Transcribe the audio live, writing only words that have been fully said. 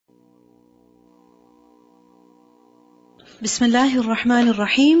Bismillahir Rahmanir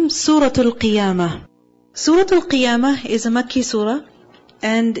Rahim. Surah Al-Qiyamah. Surah Al-Qiyamah is a Makki surah,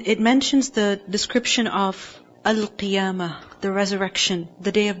 and it mentions the description of Al-Qiyamah, the resurrection,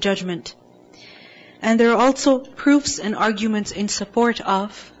 the Day of Judgment. And there are also proofs and arguments in support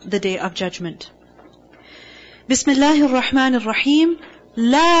of the Day of Judgment. Bismillahir Rahmanir Rahim.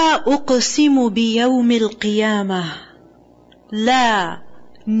 La uqsimu biyawmil qiyamah. La,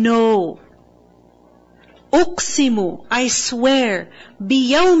 no. Uqsimu, I swear,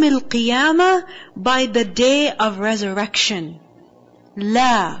 biyawmil qiyamah, by the day of resurrection.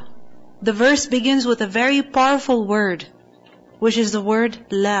 La. The verse begins with a very powerful word, which is the word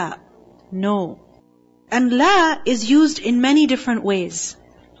la, no. And la is used in many different ways.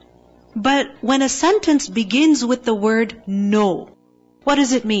 But when a sentence begins with the word no, what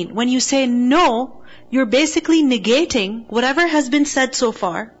does it mean? When you say no, you're basically negating whatever has been said so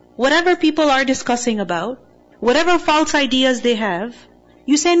far, whatever people are discussing about, whatever false ideas they have,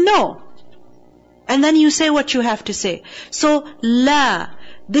 you say no. And then you say what you have to say. So, la,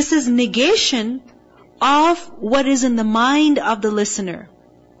 this is negation of what is in the mind of the listener.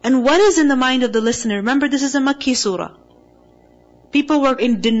 And what is in the mind of the listener? Remember, this is a Makki surah. People were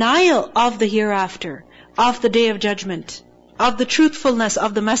in denial of the hereafter, of the Day of Judgment, of the truthfulness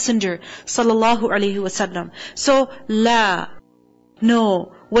of the Messenger, sallallahu alaihi wasallam. So, la,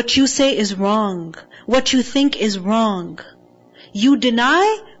 no, what you say is wrong. What you think is wrong. You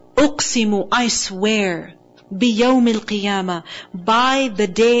deny, uqsimu, I swear, biyawmil qiyamah, by the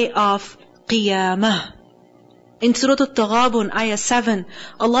day of qiyamah. In Surah Al-Taghabun, Ayah 7,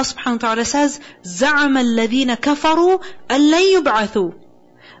 Allah subhanahu wa ta'ala says, زَعَمَ الَّذِينَ كَفَرُوا أَلَّن يُبْعَثُوا.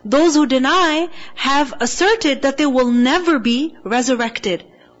 Those who deny have asserted that they will never be resurrected.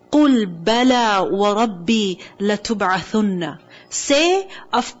 قُلْ بَلَى وَرَبِّي لَتُبْعَثُنَّ. Say,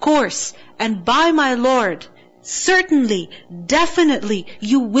 of course, and by my Lord, certainly, definitely,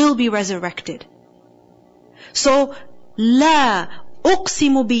 you will be resurrected. So, la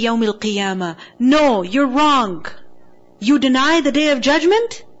uqsimu biyawmil qiyamah. No, you're wrong. You deny the Day of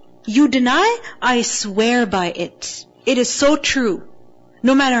Judgment? You deny? I swear by it. It is so true.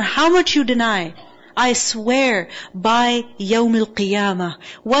 No matter how much you deny, I swear by Yawmil Qiyamah.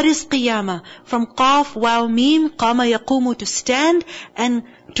 What is Qiyamah? From Qaf, Waw, Mim, Qama yaqumu, to stand and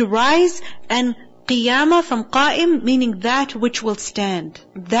to rise, and Qiyamah from Qa'im, meaning that which will stand,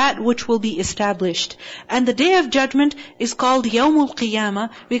 that which will be established. And the Day of Judgment is called Yawmul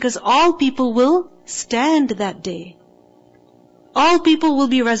Qiyamah because all people will stand that day. All people will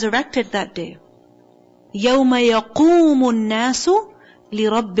be resurrected that day. يَوْمَ يَقُومُ النَّاسُ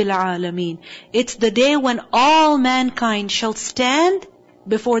لِرَبِّ الْعَالَمِينَ. It's the day when all mankind shall stand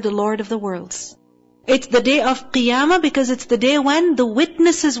before the Lord of the worlds. It's the day of Qiyamah because it's the day when the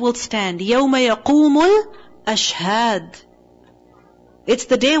witnesses will stand. يَوْمَ يَقُومُ الْأَشْهَادِ. It's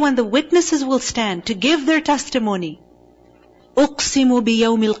the day when the witnesses will stand to give their testimony. أُقْسِمُ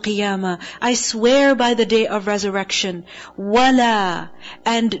بِيَوْمِ الْقِيَامَةِ. I swear by the day of resurrection. وَلَا,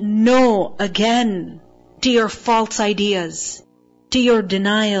 and no, again, to your false ideas, to your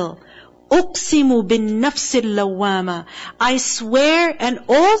denial. أُقْسِمُ بِالنَّفْسِ اللَّوَّامَةِ. I swear an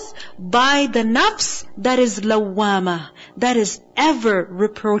oath by the nafs that is lawwama, that is ever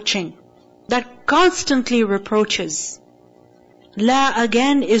reproaching, that constantly reproaches. La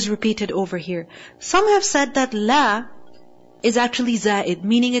again is repeated over here. Some have said that la is actually za'id,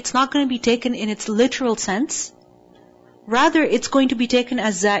 meaning it's not going to be taken in its literal sense. Rather, it's going to be taken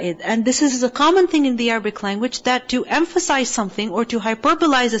as za'id. And this is a common thing in the Arabic language, that to emphasize something or to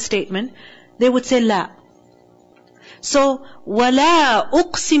hyperbolize a statement, they would say la. So, وَلَا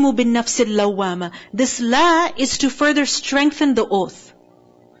أُقْسِمُ بِالنَّفْسِ اللَّوَّامَةِ. This la is to further strengthen the oath,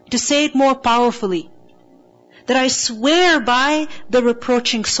 to say it more powerfully. That I swear by the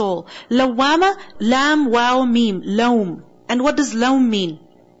reproaching soul. Lawwama, lam, waw, mim, lawm. And what does lawm mean?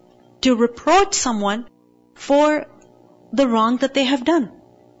 To reproach someone for the wrong that they have done.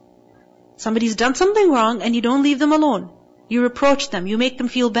 Somebody's done something wrong and you don't leave them alone. You reproach them, you make them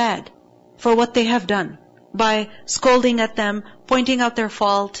feel bad for what they have done by scolding at them, pointing out their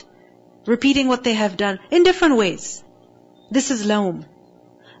fault, repeating what they have done in different ways. This is lawm.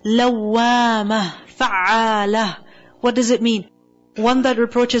 Lawwama, fa'ala. What does it mean? One that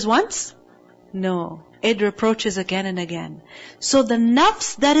reproaches once? No. It reproaches again and again. So the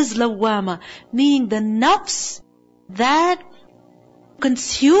nafs that is lawwama, meaning the nafs that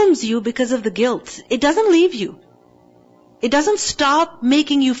consumes you because of the guilt. It doesn't leave you. It doesn't stop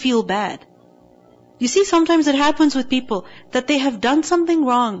making you feel bad. You see, sometimes it happens with people that they have done something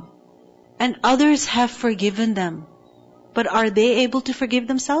wrong and others have forgiven them. But are they able to forgive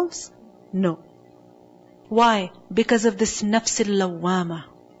themselves? No. Why? Because of this nafs al-lawwama.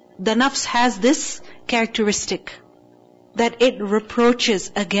 The nafs has this characteristic, that it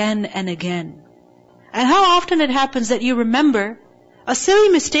reproaches again and again. And how often it happens that you remember a silly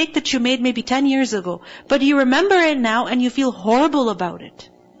mistake that you made maybe 10 years ago, but you remember it now and you feel horrible about it.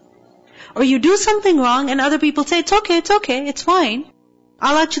 Or you do something wrong and other people say, it's okay, it's fine.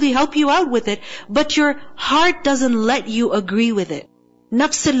 I'll actually help you out with it. But your heart doesn't let you agree with it.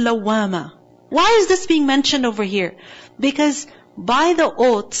 Nafs al-lawwama. Why is this being mentioned over here? Because by the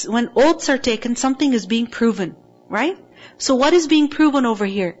oaths, when oaths are taken, something is being proven, right? So what is being proven over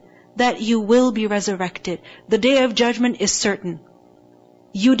here? That you will be resurrected. The day of judgment is certain.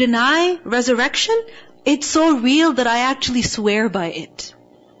 You deny resurrection? It's so real that I actually swear by it.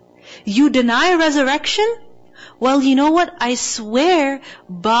 You deny resurrection? Well, you know what? I swear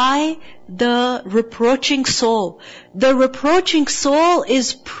by the reproaching soul. The reproaching soul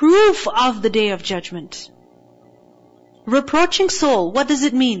is proof of the day of judgment. Reproaching soul, what does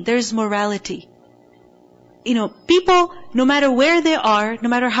it mean? There's morality. People, no matter where they are, no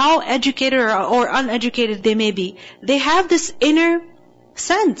matter how educated or uneducated they may be, they have this inner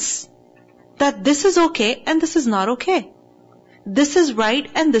sense that this is okay and this is not okay. This is right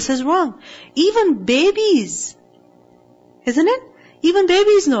and this is wrong. Even babies, isn't it? Even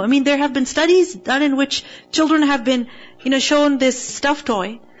babies know. There have been studies done in which children have been, shown this stuffed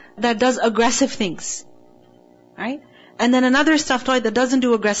toy that does aggressive things. Right? And then another stuffed toy that doesn't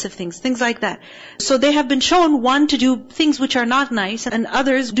do aggressive things like that. So they have been shown one to do things which are not nice and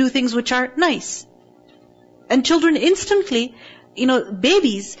others do things which are nice. And children instantly,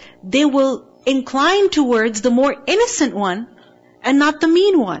 babies, they will incline towards the more innocent one and not the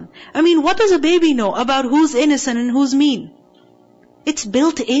mean one. What does a baby know about who's innocent and who's mean? It's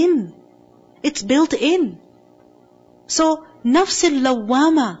built in. It's built in. So, nafs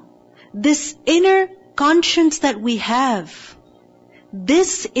al-lawwama, this inner conscience that we have,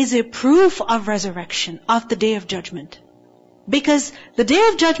 this is a proof of resurrection, of the day of judgment. Because the day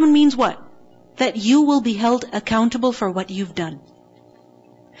of judgment means what? That you will be held accountable for what you've done.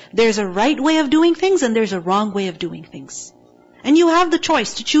 There's a right way of doing things and there's a wrong way of doing things. And you have the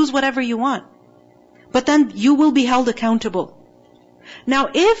choice to choose whatever you want. But then you will be held accountable. Now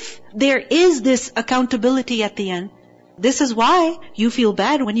if there is this accountability at the end, this is why you feel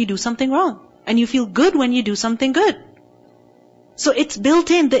bad when you do something wrong. And you feel good when you do something good. So it's built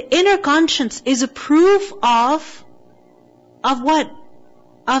in. The inner conscience is a proof of what?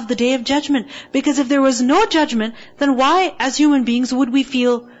 Of the day of judgment. Because if there was no judgment, then why as human beings would we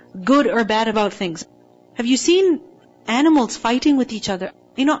feel good or bad about things? Have you seen animals fighting with each other?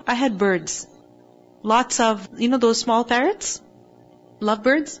 I had birds. Lots of, those small parrots?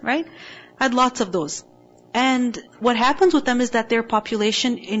 Lovebirds, right? I had lots of those. And what happens with them is that their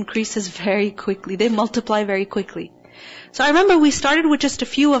population increases very quickly. They multiply very quickly. So I remember we started with just a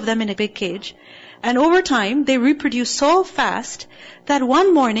few of them in a big cage. And over time, they reproduced so fast that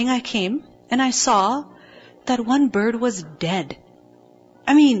one morning I came and I saw that one bird was dead.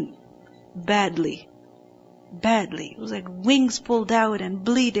 Badly. Badly. It was like wings pulled out and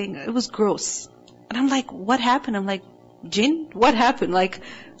bleeding. It was gross. And I'm like, what happened? I'm like, jinn? What happened? Like,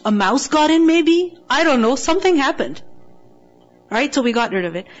 a mouse got in maybe? I don't know. Something happened. Alright, so we got rid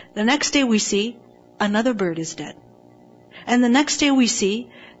of it. The next day we see another bird is dead. And the next day we see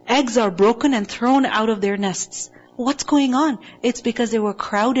eggs are broken and thrown out of their nests. What's going on? It's because they were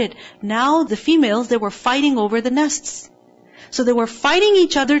crowded. Now the females, they were fighting over the nests. So they were fighting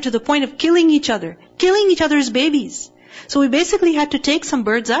each other to the point of killing each other's babies. So we basically had to take some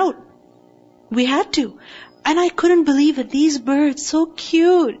birds out. We had to. And I couldn't believe it. These birds, so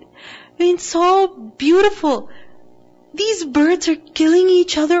cute. So beautiful. These birds are killing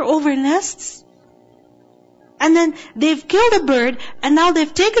each other over nests. And then they've killed a bird and now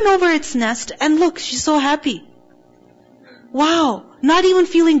they've taken over its nest and look, she's so happy. Wow. Not even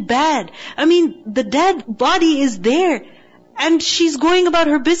feeling bad. The dead body is there and she's going about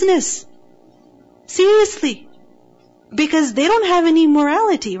her business. Seriously. Because they don't have any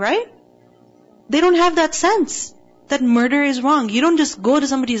morality, right? They don't have that sense that murder is wrong. You don't just go to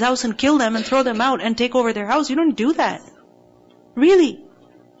somebody's house and kill them and throw them out and take over their house. You don't do that. Really.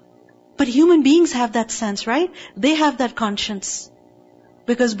 But human beings have that sense, right? They have that conscience.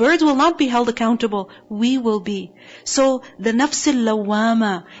 Because birds will not be held accountable. We will be. So the nafs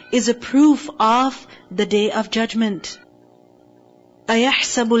al-lawwama is a proof of the day of judgment.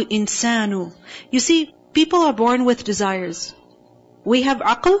 أَيَحْسَبُ الْإِنسَانُ. You see, people are born with desires. We have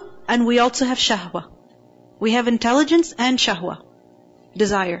aql and we also have shahwa. We have intelligence and shahwa.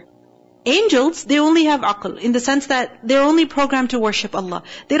 Desire. Angels, they only have aql in the sense that they're only programmed to worship Allah.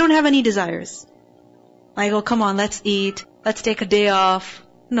 They don't have any desires. Like, oh, come on, let's eat. Let's take a day off.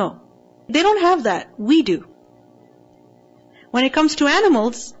 No. They don't have that. We do. When it comes to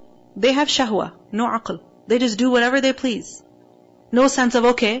animals, they have shahwa, no aql. They just do whatever they please. No sense of,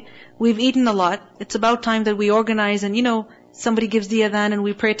 okay, we've eaten a lot. It's about time that we organize and, somebody gives the adhan and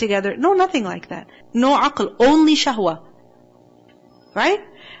we pray together. No, nothing like that. No aql, only shahwa. Right?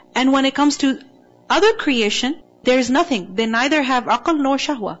 And when it comes to other creation, there is nothing. They neither have aql nor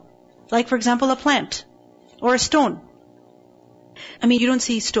shahwa. Like, for example, a plant or a stone. You don't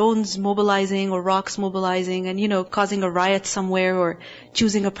see stones mobilizing or rocks mobilizing and, causing a riot somewhere or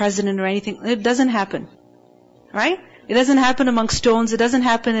choosing a president or anything. It doesn't happen. Right? It doesn't happen among stones. It doesn't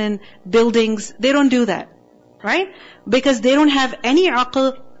happen in buildings. They don't do that. Right? Because they don't have any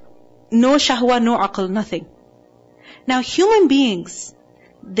aql, no shahwa, no aql, nothing. Now, human beings,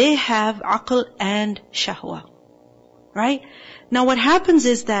 they have aql and shahwa. Right? Now, what happens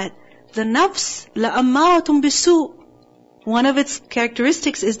is that the nafs, la'ammaratun bisu', one of its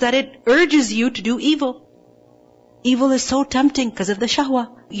characteristics is that it urges you to do evil. Evil is so tempting because of the shahwa.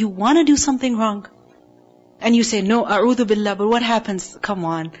 You want to do something wrong. And you say, no, a'udhu billah, but what happens? Come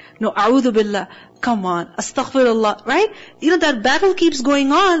on. No, a'udhu billah, come on. Astaghfirullah, right? That battle keeps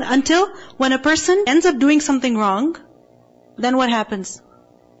going on until when a person ends up doing something wrong, then what happens?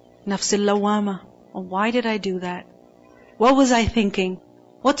 Nafsil lawama. Oh, why did I do that? What was I thinking?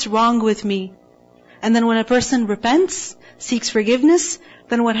 What's wrong with me? And then when a person repents, seeks forgiveness,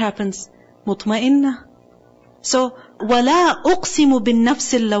 then what happens? Mutma'inna. So, وَلَا أُقْسِمُ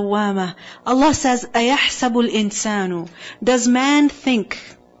بِالنَّفْسِ اللَّوَّامَةِ. Allah says, أَيَحْسَبُ الْإِنسَانُ. Does man think,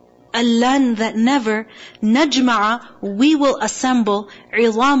 أَلَّن, that never, نَجْمَعَ, we will assemble,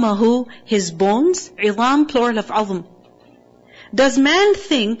 عِظَامَهُ, his bones, عِظَام, plural of عظم. Does man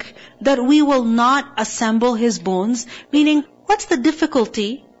think that we will not assemble his bones? Meaning, what's the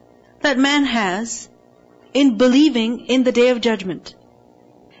difficulty that man has in believing in the Day of Judgment?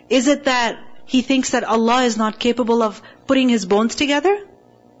 Is it that he thinks that Allah is not capable of putting his bones together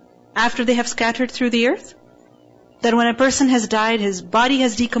after they have scattered through the earth? That when a person has died, his body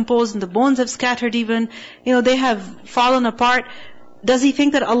has decomposed and the bones have scattered even, they have fallen apart. Does he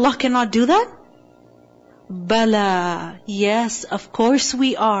think that Allah cannot do that? Bala, yes, of course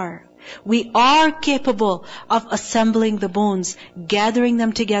we are. We are capable of assembling the bones, gathering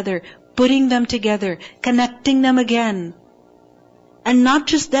them together, putting them together, connecting them again. And not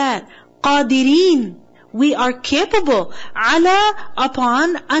just that, قادرين, we are capable,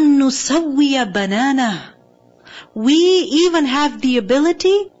 upon أن نسوي بنانه. We even have the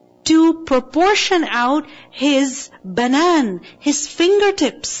ability to proportion out his banan, his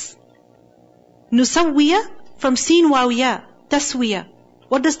fingertips. Nusawwiya, from sin wawiya, taswiya.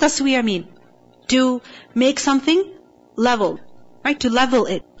 What does taswiya mean? To make something level, right? To level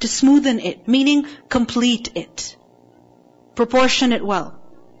it, to smoothen it, meaning complete it, proportion it well.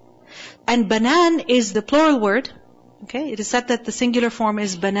 And banan is the plural word. Okay, it is said that the singular form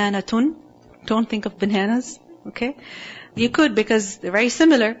is bananatun. Don't think of bananas. Okay, you could because they're very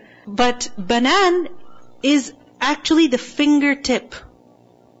similar. But banan is actually the fingertip,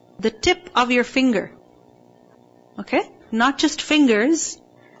 the tip of your finger. Okay, not just fingers.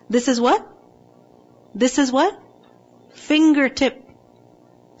 This is what? This is what? Fingertip.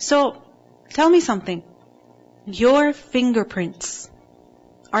 So, tell me something. Your fingerprints,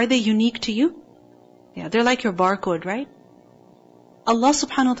 are they unique to you? Yeah, they're like your barcode, right? Allah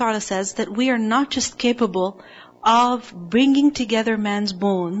subhanahu wa ta'ala says that we are not just capable of bringing together man's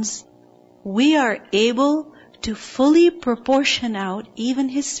bones, we are able to fully proportion out even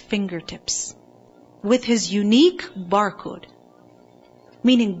his fingertips with his unique barcode.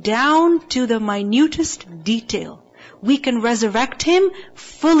 Meaning down to the minutest detail. We can resurrect him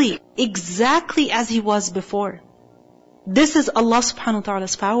fully, exactly as he was before. This is Allah subhanahu wa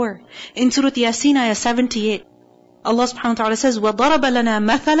ta'ala's power. In Surah Yasin, ayah 78, Allah subhanahu wa ta'ala says, وَضَرَبَ لَنَا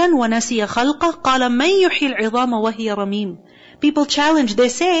مَثَلًا وَنَسِيَ خَلْقَهُ قَالَ مَنْ يُحْيِي الْعِظَامَ وَهِيَ رَمِيمٌ. People challenge, they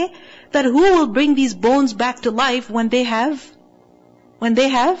say that who will bring these bones back to life when they have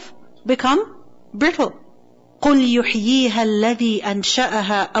become brittle? قُلْ يُحْيِيهَا الَّذِي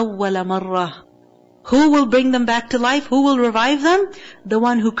أَنْشَأَهَا أَوَّلَ مَرَّةٍ. Who will bring them back to life? Who will revive them? The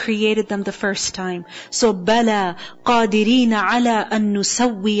one who created them the first time. So, بَلَا قَادِرِينَ عَلَىٰ أَن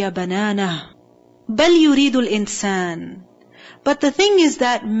نُسَوِّيَ بَنَانَهُ بَلْ يُرِيدُ الْإِنسَانِ. But the thing is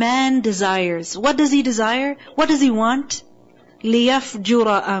that man desires. What does he desire? What does he want?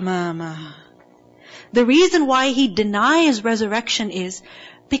 لِيَفْجُرَ أَمَامَهُ. The reason why he denies resurrection is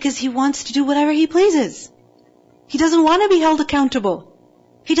because he wants to do whatever he pleases. He doesn't want to be held accountable.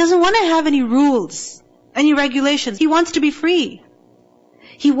 He doesn't want to have any rules, any regulations. He wants to be free.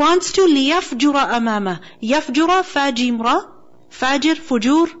 He wants to لِيَفْجُرَ أَمَامَهُ. يَفْجُرَ فَاجِمْرَ. Fajr,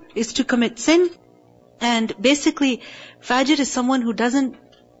 fujur, is to commit sin. And basically, fajr is someone who doesn't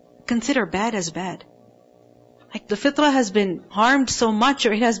consider bad as bad. Like the fitrah has been harmed so much,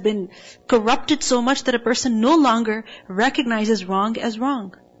 or it has been corrupted so much that a person no longer recognizes wrong as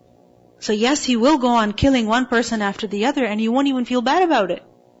wrong. So yes, he will go on killing one person after the other and he won't even feel bad about it.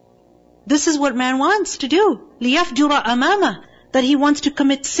 This is what man wants to do. لِيَفْجُرَ أَمَامَهُ. That he wants to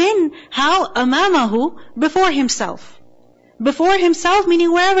commit sin. How? أَمَامَهُ. Before himself. Before himself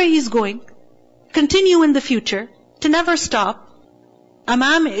meaning wherever he's going. Continue in the future. To never stop.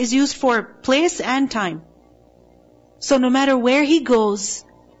 Amam is used for place and time. So no matter where he goes,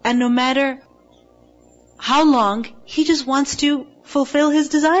 and no matter how long, he just wants to fulfill his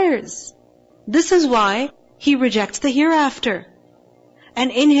desires. This is why he rejects the hereafter. And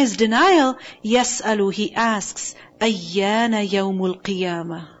in his denial, يَسْأَلُ, he asks, أَيَّانَ يَوْمُ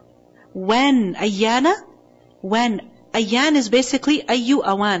الْقِيَامَةِ. When? أَيَّانَ? When? Ayyan is basically ayyu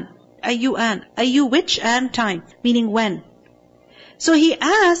awan. Ayyu an. Ayyu which and time. Meaning when. So he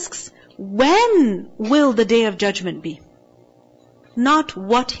asks, when will the day of judgment be? Not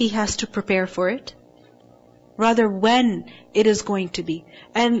what he has to prepare for it. Rather when it is going to be.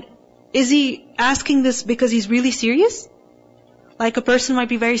 And is he asking this because he's really serious? Like a person might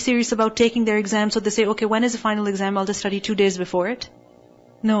be very serious about taking their exam, so they say, okay, when is the final exam? I'll just study 2 days before it.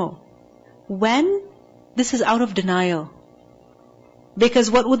 No. When? This is out of denial.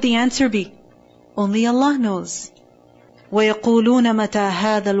 Because what would the answer be? Only Allah knows. وَيَقُولُونَ مَتَى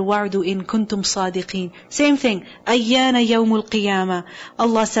هَذَا الْوَعْدُ إِن كُنْتُمْ صَادِقِينَ. Same thing. أَيَّانَ يَوْمُ الْقِيَامَةِ.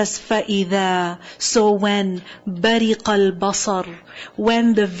 Allah says, فَإِذَا. So when بَرِقَ الْبَصَرُ.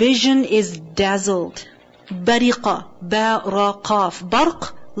 When the vision is dazzled. بَرِقَ. بَرَقَافِ.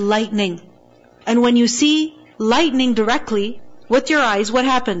 Barq, lightning. And when you see lightning directly with your eyes, what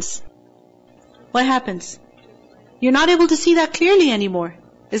happens? What happens? You're not able to see that clearly anymore,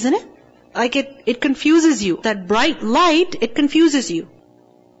 isn't it? Like it confuses you. That bright light, it confuses you.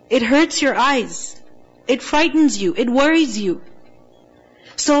 It hurts your eyes. It frightens you. It worries you.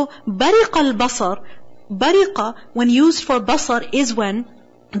 So, bariq al-basar, bariqa, when used for basar, is when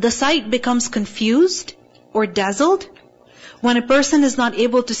the sight becomes confused or dazzled, when a person is not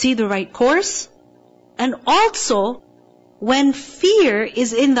able to see the right course, and also when fear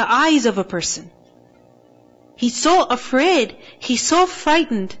is in the eyes of a person. He's so afraid, he's so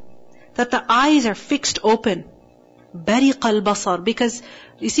frightened, that the eyes are fixed open. Bariq al-basar. Because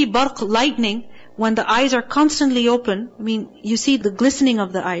you see barq, lightning, when the eyes are constantly open, you see the glistening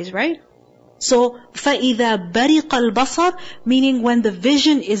of the eyes, right? So, فَإِذَا بَرِقَ الْبَصَرِ, meaning when the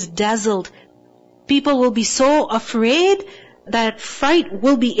vision is dazzled. People will be so afraid that fright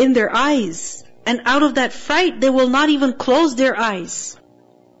will be in their eyes. And out of that fright, they will not even close their eyes.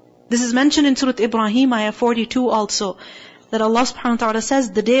 This is mentioned in Surah Ibrahim, ayah 42 also. That Allah subhanahu wa ta'ala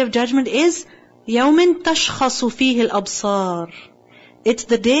says, the day of judgment is يَوْمٍ تَشْخَصُ فِيهِ الْأَبْصَارِ. It's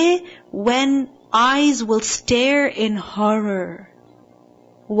the day when eyes will stare in horror.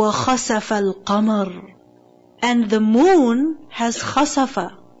 وَخَسَفَ الْقَمَرِ. And the moon has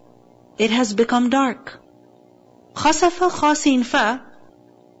khasafa. It has become dark. Khasafa, khasin fa.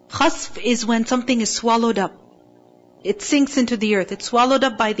 Khasf is when something is swallowed up. It sinks into the earth. It's swallowed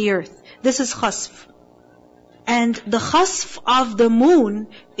up by the earth. This is khasf. And the khasf of the moon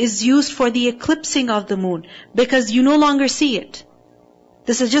is used for the eclipsing of the moon, because you no longer see it.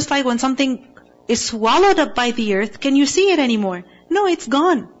 This is just like when something is swallowed up by the earth, can you see it anymore? No, it's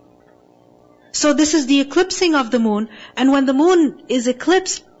gone. So this is the eclipsing of the moon, and when the moon is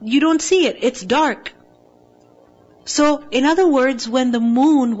eclipsed, you don't see it, it's dark. So, in other words, when the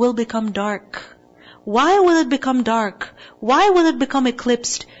moon will become dark. Why will it become dark? Why will it become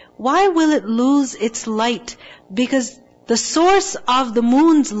eclipsed? Why will it lose its light? Because the source of the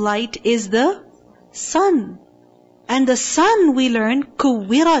moon's light is the sun. And the sun, we learn,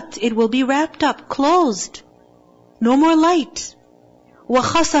 kuwirat, it will be wrapped up, closed. No more light.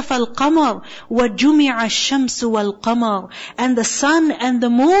 وَخَسَفَ الْقَمَرُ وَجُمِعَ الشَّمْسُ وَالْقَمَرُ. And the sun and the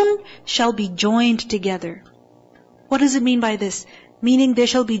moon shall be joined together. What does it mean by this? Meaning they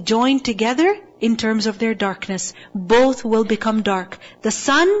shall be joined together in terms of their darkness. Both will become dark. The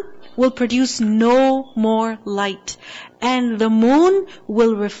sun will produce no more light. And the moon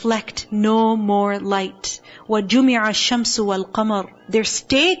will reflect no more light. وَجُمِعَ الشَّمْسُ وَالْقَمَرُ. Their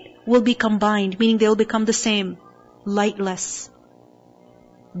state will be combined, meaning they will become the same. Lightless.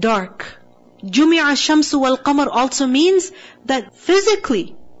 Dark. جُمِعَ الشَّمْسُ وَالْقَمَرُ also means that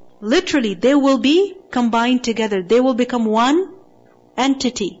physically, literally, they will be combined together. They will become one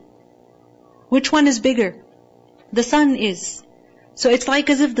entity. Which one is bigger? The sun is. So it's like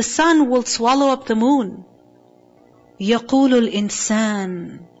as if the sun will swallow up the moon. يَقُولُ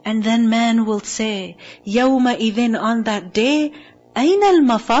الْإِنسَانِ, and then man will say, يَوْمَئِذٍ, on that day, أَيْنَ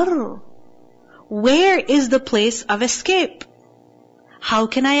الْمَفَرُّ, where is the place of escape? How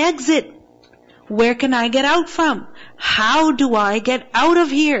can I exit? Where can I get out from? How do I get out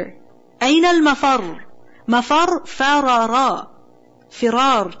of here? أَيْنَ الْمَفَرُّ, mafar, farara,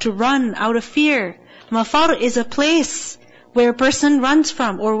 firar, to run out of fear. Mafar is a place where a person runs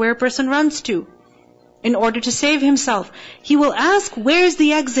from, or where a person runs to, in order to save himself. He will ask, where's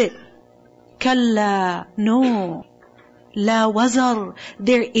the exit? Kalla, no. La wazar,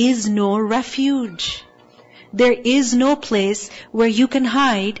 there is no refuge. There is no place where you can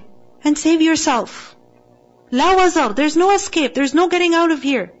hide and save yourself. La wazar, there's no escape, there's no getting out of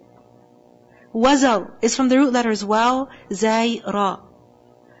here. Wazar is from the root letters waw, zay, ra.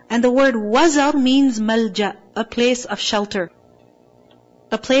 And the word wazar means malja, a place of shelter.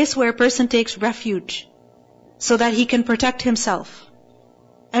 A place where a person takes refuge so that he can protect himself.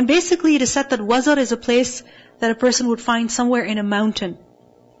 And basically it is said that wazar is a place that a person would find somewhere in a mountain,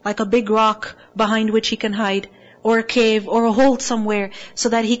 like a big rock behind which he can hide, or a cave, or a hole somewhere, so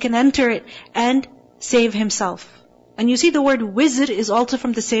that he can enter it and save himself. And you see the word wizr is also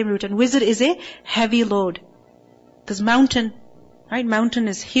from the same root, and wizr is a heavy load. Because mountain, right? Mountain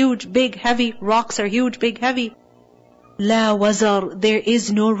is huge, big, heavy. Rocks are huge, big, heavy. La wazar, there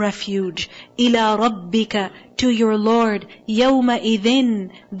is no refuge. Ila rabbika, to your Lord. Yawma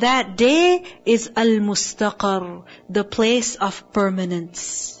idhin, that day is al-mustaqar, the place of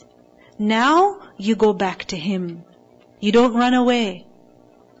permanence. Now you go back to Him. You don't run away.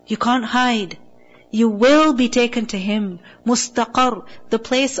 You can't hide. You will be taken to Him. Mustaqar, the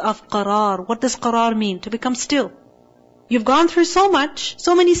place of qarar. What does qarar mean? To become still. You've gone through so much,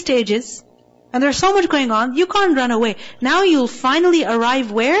 so many stages, and there's so much going on, you can't run away. Now you'll finally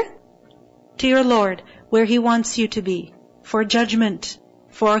arrive where? To your Lord, where He wants you to be. For judgment,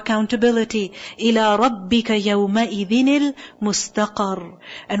 for accountability. إِلَىٰ رَبِّكَ يَوْمَئِذٍ الْمُسْتَقَرُ.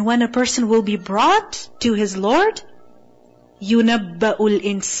 And when a person will be brought to his Lord, يُنَبَّأُ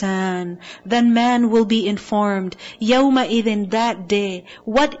الْإِنسَانِ, then man will be informed. يَوْمَئِذٍ, that day.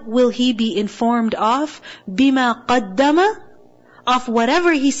 What will he be informed of? بِمَا قَدَّمَ, of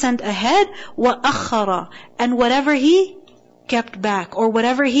whatever he sent ahead, وَأَخَّرَ, and whatever he kept back, or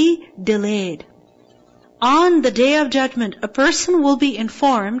whatever he delayed. On the day of judgment, a person will be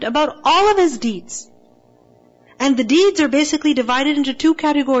informed about all of his deeds. And the deeds are basically divided into two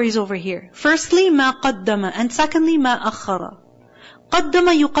categories over here. Firstly, مَا قَدَّمَ, and secondly, مَا أَخَّرَ.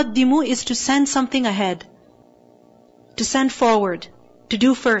 قَدَّمَ يُقَدِّمُ is to send something ahead, to send forward, to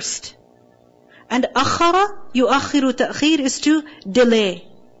do first. And أَخَّرَ, يُؤَخِّرُ, تَأْخِير is to delay,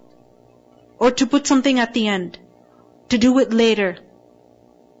 or to put something at the end, to do it later,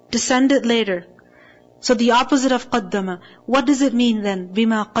 to send it later. So the opposite of قَدَّمَ. What does it mean then?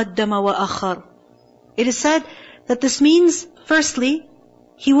 بِمَا قَدَّمَ وَأَخَّرَ. It is said that this means, firstly,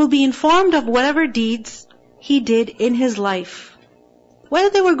 he will be informed of whatever deeds he did in his life, whether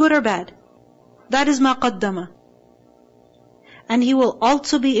they were good or bad. That is مَا قَدَّمَ. And he will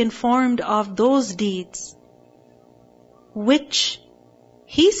also be informed of those deeds which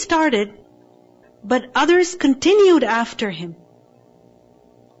he started, but others continued after him.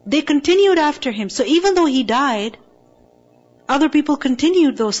 They continued after him. So even though he died, other people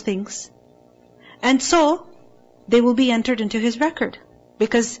continued those things. And so, they will be entered into his record,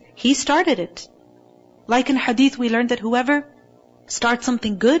 because he started it. Like in hadith we learned that whoever starts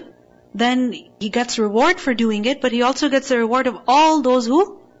something good, then he gets reward for doing it, but he also gets the reward of all those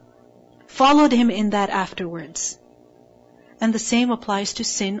who followed him in that afterwards. And the same applies to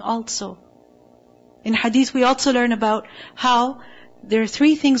sin also. In hadith we also learn about how there are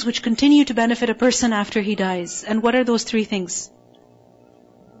three things which continue to benefit a person after he dies. And what are those three things?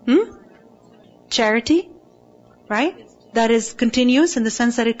 Charity, right? That is continuous in the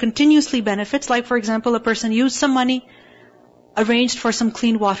sense that it continuously benefits. Like for example, a person used some money, arranged for some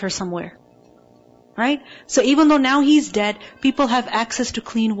clean water somewhere. Right? So even though now he's dead, people have access to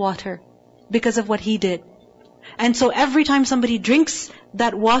clean water because of what he did. And so every time somebody drinks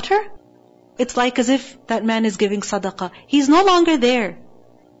that water, it's like as if that man is giving sadaqah. He's no longer there.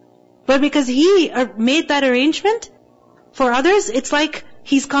 But because he made that arrangement for others, it's like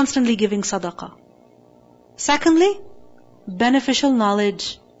he's constantly giving sadaqah. Secondly, beneficial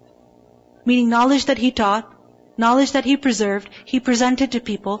knowledge. Meaning knowledge that he taught, knowledge that he preserved, he presented to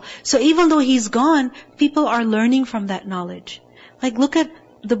people. So even though he's gone, people are learning from that knowledge. Like look at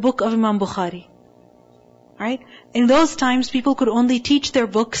the book of Imam Bukhari. Right? In those times, people could only teach their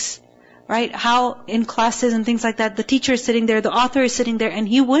books, Right? How in classes and things like that, the teacher is sitting there, the author is sitting there, and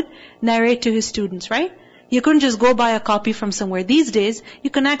he would narrate to his students, right? You couldn't just go buy a copy from somewhere. These days, you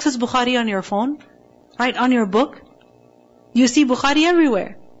can access Bukhari on your phone, right? On your book. You see Bukhari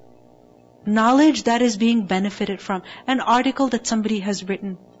everywhere. Knowledge that is being benefited from. An article that somebody has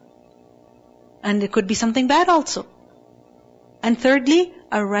written. And it could be something bad also. And thirdly,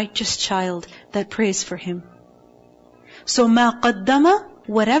 a righteous child that prays for him. So مَا قَدَّمَ,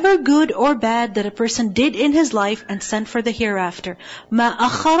 whatever good or bad that a person did in his life and sent for the hereafter. مَا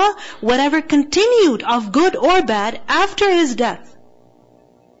أَخَّرَ, whatever continued of good or bad after his death.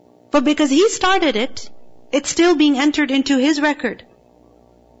 But because he started it, it's still being entered into his record.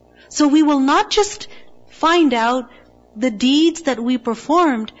 So we will not just find out the deeds that we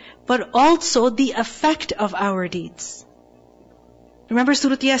performed, but also the effect of our deeds. Remember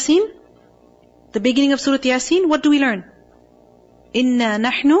Surah Yasin? The beginning of Surah Yasin, what do we learn? Inna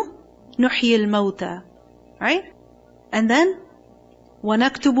nahnu nuhyi al-mawta. Right? And then,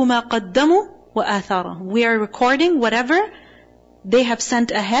 وَنَكْتُبُ مَا قَدَّمُوا وَآثَارَهُمْ. We are recording whatever they have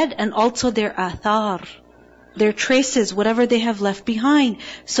sent ahead and also their athar, their traces, whatever they have left behind.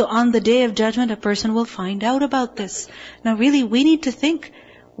 So on the Day of Judgment, a person will find out about this. Now really, we need to think,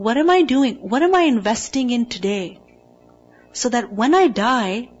 what am I doing? What am I investing in today? So that when I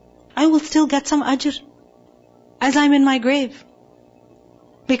die, I will still get some ajr as I'm in my grave.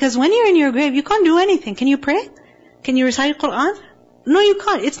 Because when you're in your grave, you can't do anything. Can you pray? Can you recite Quran? No, you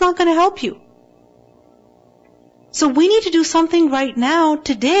can't. It's not going to help you. So we need to do something right now,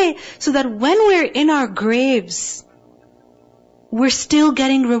 today, so that when we're in our graves, we're still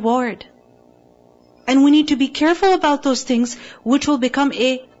getting reward. And we need to be careful about those things which will become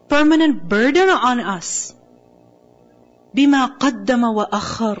a permanent burden on us. بِمَا قَدَّمَ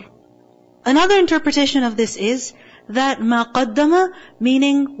وَأَخَّرَ. Another interpretation of this is that مَا قَدَّمَ,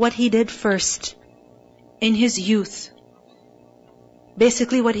 meaning what he did first, in his youth.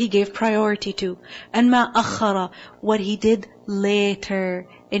 Basically what he gave priority to. And مَا أَخَّرَ, what he did later,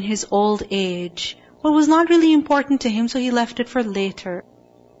 in his old age. What was not really important to him, so he left it for later.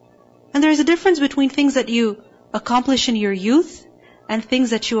 And there's a difference between things that you accomplish in your youth, and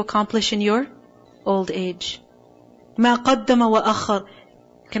things that you accomplish in your old age. مَا قَدَّمَ وَأَخَّرَ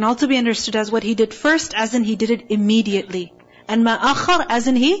can also be understood as what he did first, as in he did it immediately. And مَا أَخَّرَ, as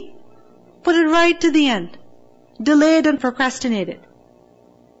in he put it right to the end. Delayed and procrastinated.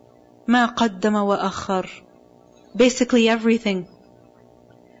 مَا قَدَّمَ وَأَخَّرَ. Basically everything.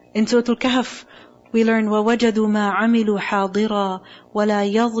 In Surah Al-Kahf, we learn وَوَجَدُوا مَا عَمِلُوا حَاضِرًا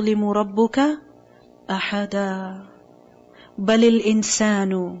وَلَا يَظْلِمُ رَبُّكَ أَحَدًا بَلِ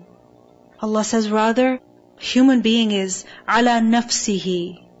الْإِنسَانُ. Allah says, rather, human being is عَلَى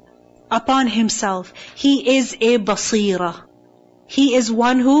نَفْسِهِ, upon himself. He is a basira. He is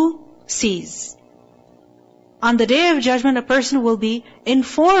one who sees. On the Day of Judgment, a person will be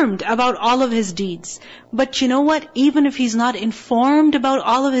informed about all of his deeds. But you know what? Even if he's not informed about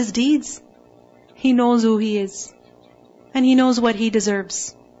all of his deeds, he knows who he is. And he knows what he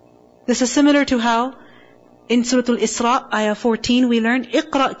deserves. This is similar to how in Surah Al-Isra, ayah 14, we learn,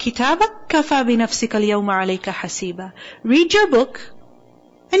 اقرأ كتابك كفى بنفسك اليوم عليك حسيبا. Read your book,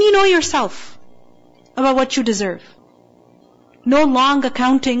 and you know yourself about what you deserve. No long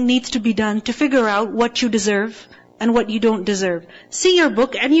accounting needs to be done to figure out what you deserve and what you don't deserve. See your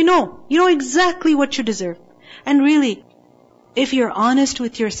book and you know exactly what you deserve. And really, if you're honest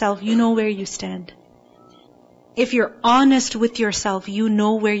with yourself, you know where you stand. If you're honest with yourself, you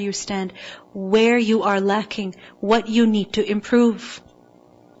know where you stand, where you are lacking, what you need to improve,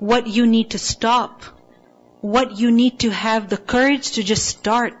 what you need to stop, what you need to have the courage to just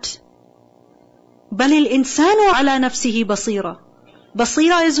start. بَلِ الْإِنسَانُ عَلَى نَفْسِهِ بَصِيرًا.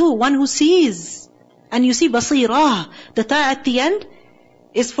 Basira is who? One who sees. And you see basira, the ta at the end,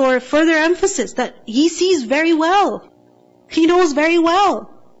 is for further emphasis that he sees very well. He knows very well.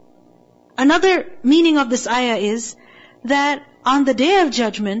 Another meaning of this ayah is that on the Day of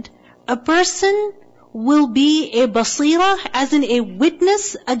Judgment, a person will be a basira, as in a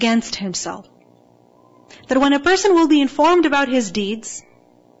witness against himself. That when a person will be informed about his deeds,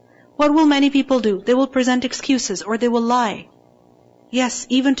 what will many people do? They will present excuses or they will lie. Yes,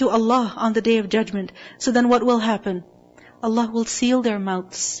 even to Allah on the Day of Judgment. So then what will happen? Allah will seal their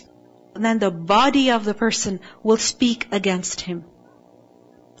mouths. And then the body of the person will speak against him.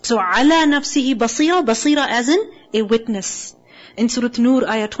 So, عَلَى نَفْسِهِ بَصِيرًا, basira as in a witness. In Surah Nur,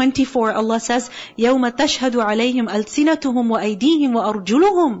 ayah 24, Allah says, يَوْمَ تَشْهَدُ عَلَيْهِمْ أَلْسِنَتُهُمْ وَأَيْدِيهِمْ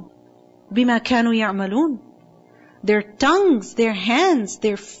وَأَرْجُلُهُمْ بِمَا كَانُوا يَعْمَلُونَ. Their tongues, their hands,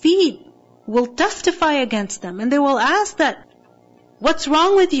 their feet will testify against them. And they will ask that, what's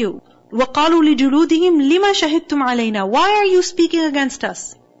wrong with you? وَقَالُوا لِجُلُودِهِمْ لِمَا شَهِدْتُمْ عَلَيْنَا. Why are you speaking against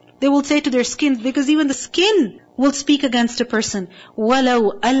us? They will say to their skins, because even the skin will speak against a person.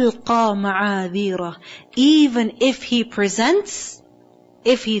 وَلَوْ أَلْقَى مَعَاذِيرًا. Even if he presents,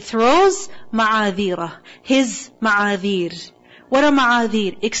 if he throws, مَعَاذِيرًا, his ma'adhir. What are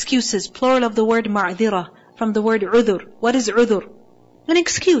ma'adhir? Excuses, plural of the word ma'adhira, from the word udhur. What is udhur? An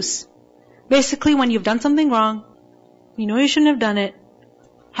excuse. Basically, when you've done something wrong, you know you shouldn't have done it,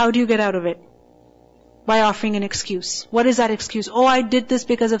 how do you get out of it? By offering an excuse. What is that excuse? Oh, I did this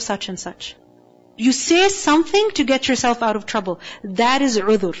because of such and such. You say something to get yourself out of trouble. That is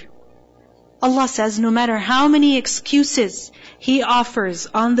udhur. Allah says, no matter how many excuses he offers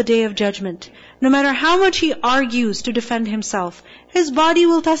on the Day of Judgment, no matter how much he argues to defend himself, his body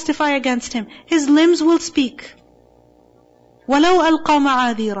will testify against him. His limbs will speak. وَلَوْ أَلْقَى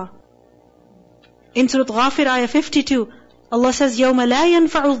مَعَاذِيرًا. In Surah Ghafir, ayah 52, Allah says, يَوْمَ لَا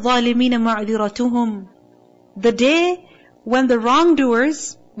يَنْفَعُ الظَّالِمِينَ مَعْذِرَتُهُمْ. The day when the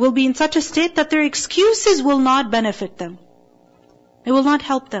wrongdoers will be in such a state that their excuses will not benefit them. It will not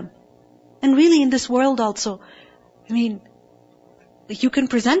help them. And really in this world also, you can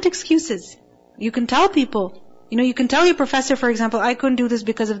present excuses. You can tell people, you can tell your professor, for example, I couldn't do this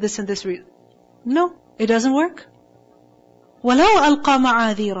because of this and this reason. No, it doesn't work. وَلَوْ أَلْقَى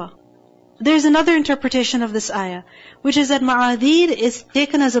مَعَاذِيرًا. There's another interpretation of this ayah, which is that ma'adhir is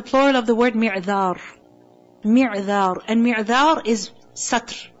taken as a plural of the word mi'dhar. Mi'dhar. And mi'dhar is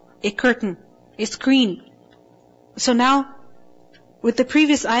satr, a curtain, a screen. So now, with the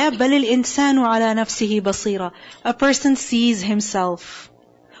previous ayah, بَلِ الْإِنسَانُ عَلَى نَفْسِهِ بَصِيرًا. A person sees himself.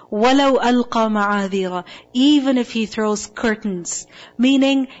 وَلَوْ أَلْقَى مَعَاذِيرًا. Even if he throws curtains.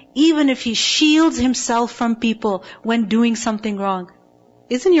 Meaning, even if he shields himself from people when doing something wrong.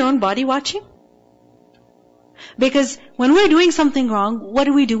 Isn't your own body watching? Because when we're doing something wrong, what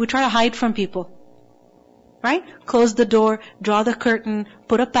do? We try to hide from people. Right? Close the door, draw the curtain,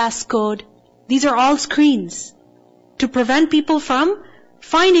 put a passcode. These are all screens to prevent people from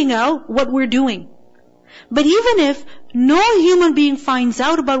finding out what we're doing. But even if no human being finds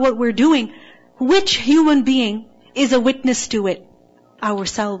out about what we're doing, which human being is a witness to it?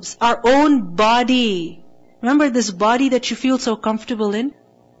 Ourselves. Our own body. Remember this body that you feel so comfortable in?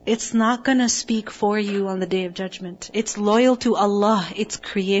 It's not gonna speak for you on the Day of Judgment. It's loyal to Allah, its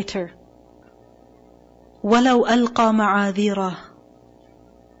creator. وَلَوْ أَلْقَى مَعَاذِيرًا.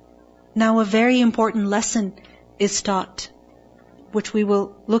 Now a very important lesson is taught, which we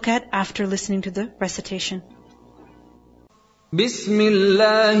will look at after listening to the recitation. بسم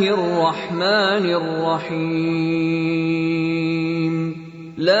الله الرحمن الرحيم.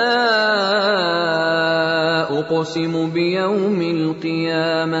 لا أقسم بيوم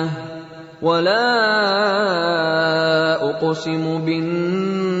القيامة ولا أقسم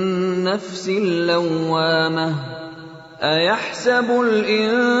بالنفس اللوامة. أيحسب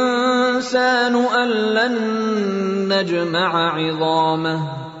الإنسان أن لن نجمع عظامه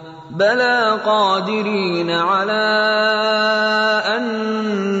بلى قادرين على أن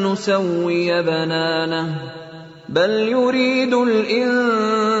نسوي بنانه بل يريد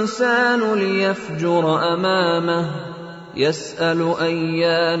الإنسان ليفجر أمامه يسأل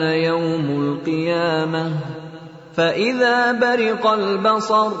أيان يوم القيامة فإذا برق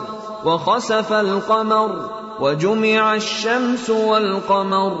البصر وخسف القمر وجمع الشمس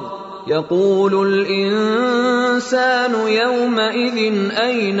والقمر يقول الإنسان يومئذ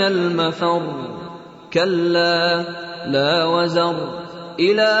أين المفر كلا لا وزر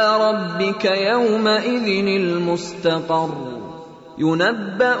إلى ربك يومئذ المستقر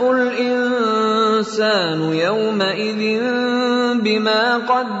ينبأ الإنسان يومئذ بما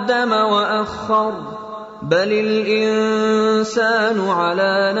قدم وأخر بل الإنسان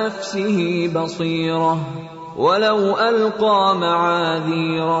على نفسه بصيرة ولو ألقى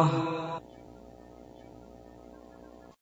معاذيره